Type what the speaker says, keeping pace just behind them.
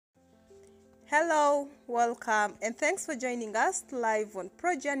Hello, welcome, and thanks for joining us live on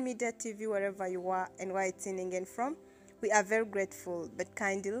Projan Media TV wherever you are and where you're tuning in from. We are very grateful, but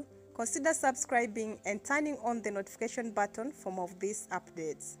kindly consider subscribing and turning on the notification button for more of these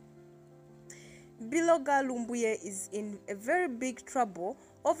updates. Blogger Lumbuye is in a very big trouble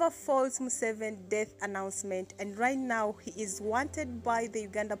over false Museveni death announcement, and right now he is wanted by the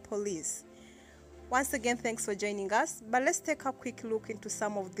Uganda police. Once again, thanks for joining us, but let's take a quick look into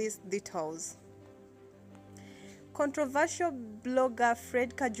some of these details. Controversial blogger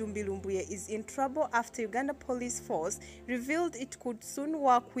Fred Kajumbi Lumbuye is in trouble after Uganda police force revealed it could soon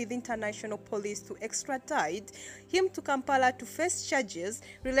work with international police to extradite him to Kampala to face charges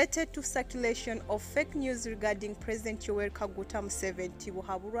related to circulation of fake news regarding President Luweero Museveni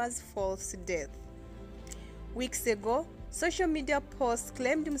Tibuhaburwa's false death. Weeks ago, social media posts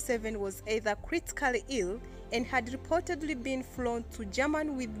claimed Museveni was either critically ill and had reportedly been flown to Germany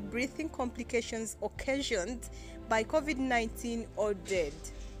with breathing complications occasioned by COVID-19 or dead.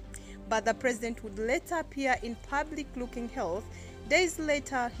 But the president would later appear in public looking health. Days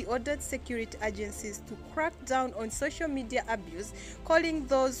later, he ordered security agencies to crack down on social media abuse, calling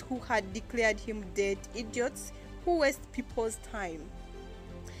those who had declared him dead idiots who waste people's time.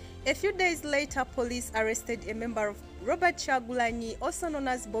 A few days later, police arrested a member of Robert Kyagulanyi, also known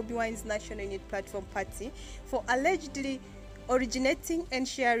as Bobi Wine's National Unity Platform Party, for allegedly originating and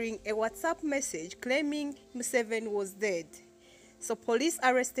sharing a WhatsApp message claiming Museveni was dead. So police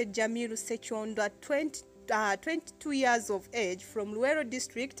arrested Peter Ssekyondwa, 22 years of age, from Luweero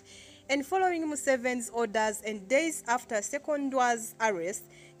district, and following Museveni's orders and days after Ssekyondwa's arrest,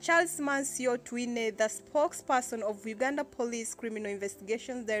 Charles Mansio Twine, the spokesperson of Uganda Police Criminal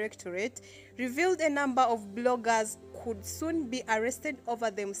Investigations Directorate, revealed a number of bloggers could soon be arrested over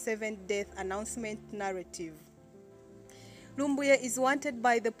the Museveni death announcement narrative. Lumbuye is wanted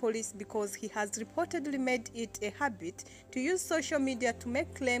by the police because he has reportedly made it a habit to use social media to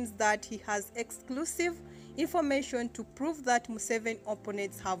make claims that he has exclusive information to prove that Museveni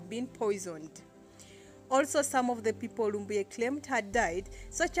opponents have been poisoned. Also, some of the people Lumbuye claimed had died,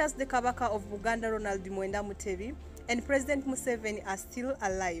 such as the Kabaka of Buganda Ronald Mwenda Mutebi and President Museveni, are still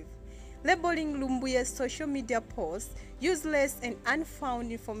alive. Labeling Lumbuye's social media posts useless and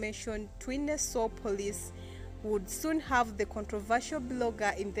unfound information, Twine saw police would soon have the controversial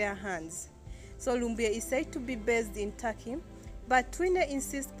blogger in their hands. So Lumbuye is said to be based in Turkey, but Twine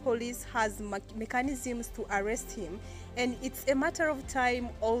insists police has mechanisms to arrest him, and it's a matter of time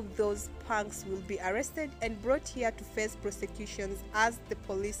all those punks will be arrested and brought here to face prosecutions, as the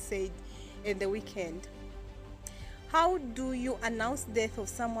police said in the weekend. How do you announce death of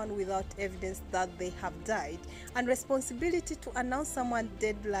someone without evidence that they have died? And responsibility to announce someone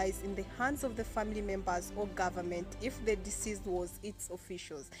dead lies in the hands of the family members or government if the deceased was its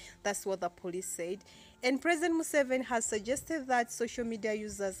officials. That's what the police said. And President Museveni has suggested that social media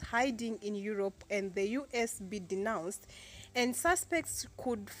users hiding in Europe and the US be denounced, and suspects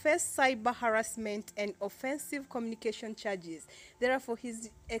could face cyber harassment and offensive communication charges. Therefore, His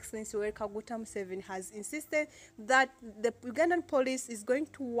Excellency Luweero Museveni has insisted that the Ugandan police is going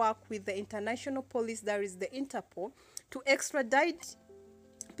to work with the international police, that is the Interpol, to extradite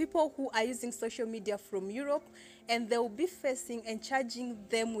people who are using social media from Europe, and they will be facing and charging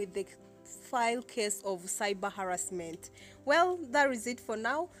them with the file case of cyber harassment. Well, that is it for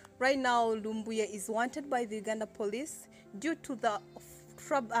now. Right now, Lumbuye is wanted by the Uganda police due to the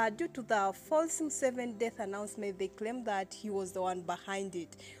false Museveni death announcement. They claim that he was the one behind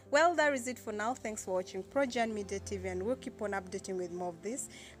it. Well, that is it for now. Thanks for watching Projan Media TV, and we'll keep on updating with more of this.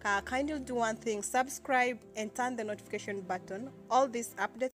 Kindly do one thing: subscribe and turn the notification button. All these updates